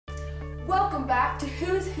welcome back to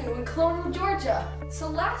Who's Who in Colonial Georgia. So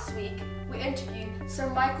last week, we interviewed Sir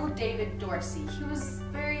Michael David Dorsey. He was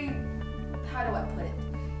very, how do I put it?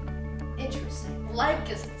 Interesting. Like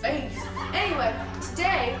his face. Anyway,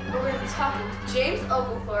 today we're going to be talking to James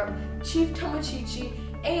Oglethorpe, Chief Tomochichi,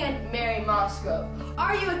 and Mary Musgrove.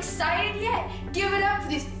 Are you excited yet? Give it up for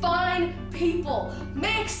these fine people.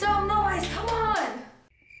 Make some noise, come on!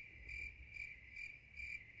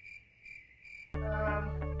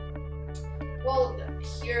 Well,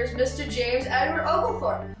 here's Mr. James Edward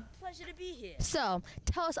Oglethorpe. Pleasure to be here. So,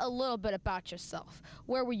 tell us a little bit about yourself.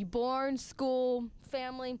 Where were you born, school,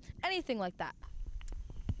 family, anything like that?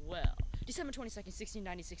 Well, December 22nd,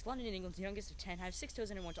 1696, London, England's youngest of 10, I have 6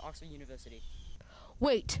 toes and went to Oxford University.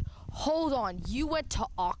 Wait, hold on, you went to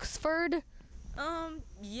Oxford?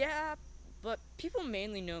 Yeah, but people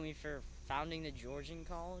mainly know me for founding the Georgian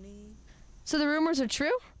colony. So the rumors are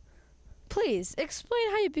true? Please, explain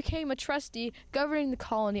how you became a trustee governing the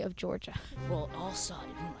colony of Georgia. Well, it all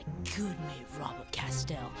started when my good mate Robert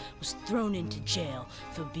Castell was thrown into jail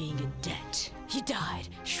for being in debt. He died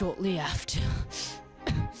shortly after.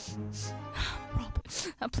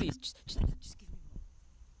 Robert, please, just give me a moment.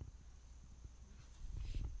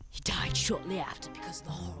 He died shortly after because of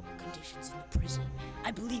the horrible conditions in the prison.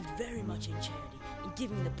 I believed very much in charity, in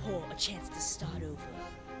giving the poor a chance to start over.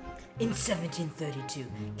 In 1732,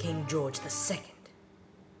 King George II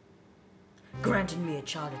granted me a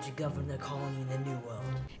charter to govern the colony in the New World.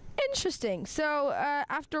 Interesting. So,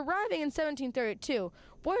 after arriving in 1732,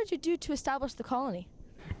 what did you do to establish the colony?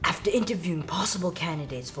 After interviewing possible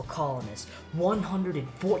candidates for colonists,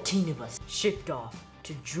 114 of us shipped off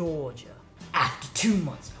to Georgia. After 2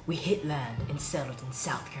 months, we hit land and settled in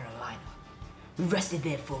South Carolina. We rested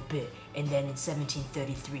there for a bit, and then in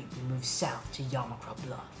 1733, we moved south to Yamacraw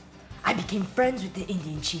Bluff. I became friends with the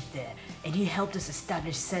Indian chief there, and he helped us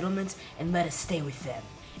establish settlements and let us stay with them.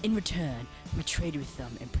 In return, we traded with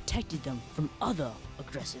them and protected them from other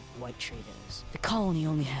aggressive white traders. The colony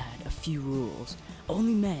only had a few rules.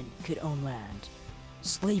 Only men could own land.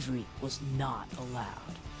 Slavery was not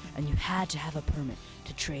allowed, and you had to have a permit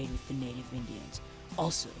to trade with the native Indians.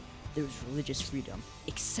 Also, there was religious freedom,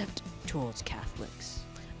 except towards Catholics.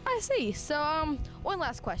 I see. So, one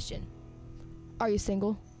last question. Are you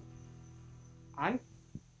single? I'm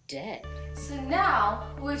dead. So now,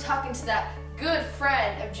 we'll be talking to that good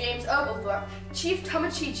friend of James Oglethorpe, Chief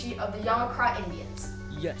Tomochichi of the Yamacraw Indians.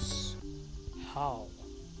 Yes. How?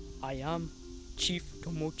 I am Chief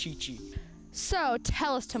Tomochichi. So,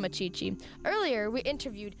 tell us, Tomochichi. Earlier, we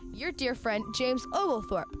interviewed your dear friend, James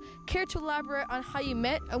Oglethorpe. Care to elaborate on how you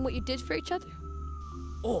met and what you did for each other?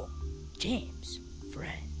 Oh, James,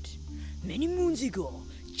 friend. Many moons ago,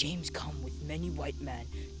 James come with many white men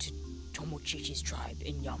to Tomochichi's tribe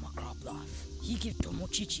in Yamacraw Bluff. He give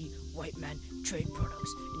Tomochichi white men trade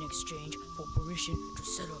products in exchange for permission to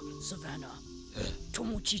settle Savannah.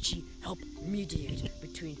 Tomochichi helped mediate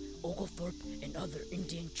between Oglethorpe and other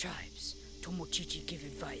Indian tribes. Tomochichi give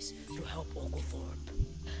advice to help Oglethorpe.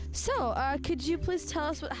 So, could you please tell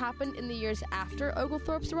us what happened in the years after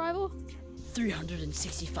Oglethorpe's arrival?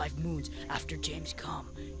 365 moons after James come,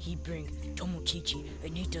 he bring Tomochichi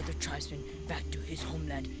and 8 other tribesmen back to his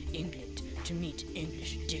homeland, England, to meet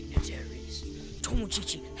English dignitaries.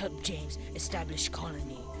 Tomochichi helped James establish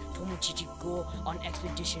colony. Tomochichi go on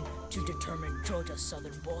expedition to determine Georgia's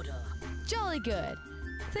southern border. Jolly good.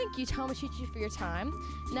 Thank you, Tomochichi, for your time.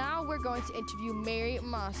 Now we're going to interview Mary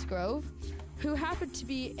Musgrove, who happened to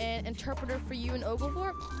be an interpreter for you in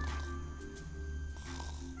Oglethorpe.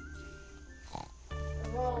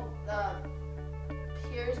 Well,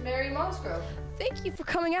 here's Mary Musgrove. Thank you for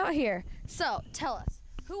coming out here. So, tell us,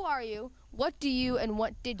 who are you, what do you, and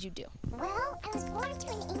what did you do? Well, I was born to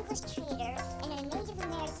an English trader and a Native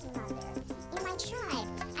American mother. In my tribe,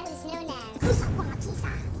 I was known as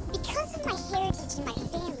Kisawakisa. Because of my heritage and my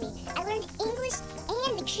family, I learned English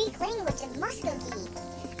and the Creek language of Muskogee.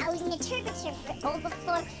 I was an interpreter for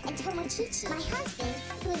Oglethorpe and Tomochichi. My husband,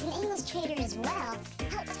 who is an English trader as well,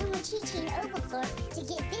 helped Tomochichi and Oglethorpe to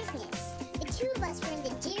get business. The two of us were in the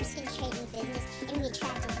deerskin trading business, and we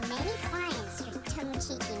attracted many clients from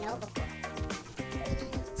Tomochichi and Oglethorpe.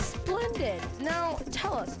 Splendid. Now,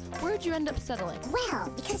 tell us, where'd you end up settling?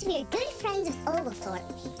 Well, because we are good friends with Oglethorpe,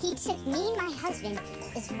 he took me and my husband,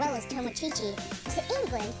 as well as Tomochichi, to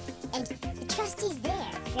England, and the trustees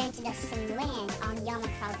there granted us some land on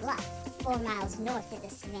Yamacraw Bluff, 4 miles north of the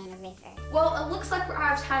Savannah River. Well, it looks like we're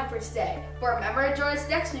out of time for today, but remember to join us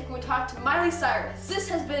next week when we talk to Miley Cyrus. This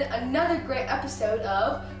has been another great episode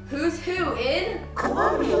of Who's Who in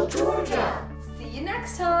Colonial Georgia. See you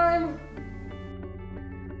next time.